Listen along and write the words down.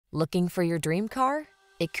Looking for your dream car?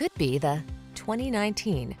 It could be the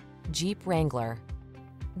 2019 Jeep Wrangler.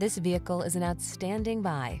 This vehicle is an outstanding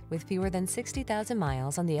buy with fewer than 60,000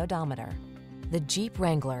 miles on the odometer. The Jeep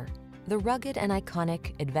Wrangler, the rugged and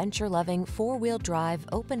iconic, adventure-loving four-wheel drive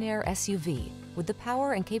open-air SUV with the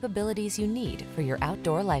power and capabilities you need for your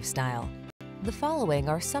outdoor lifestyle. The following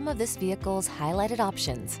are some of this vehicle's highlighted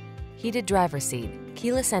options: heated driver's seat,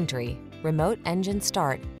 keyless entry, remote engine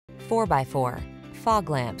start, 4x4,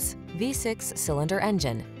 fog lamps, V6 cylinder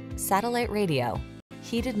engine, satellite radio,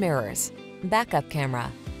 heated mirrors, backup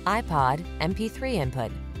camera, iPod, MP3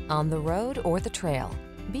 input. On the road or the trail,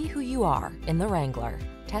 be who you are in the Wrangler.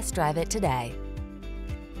 Test drive it today.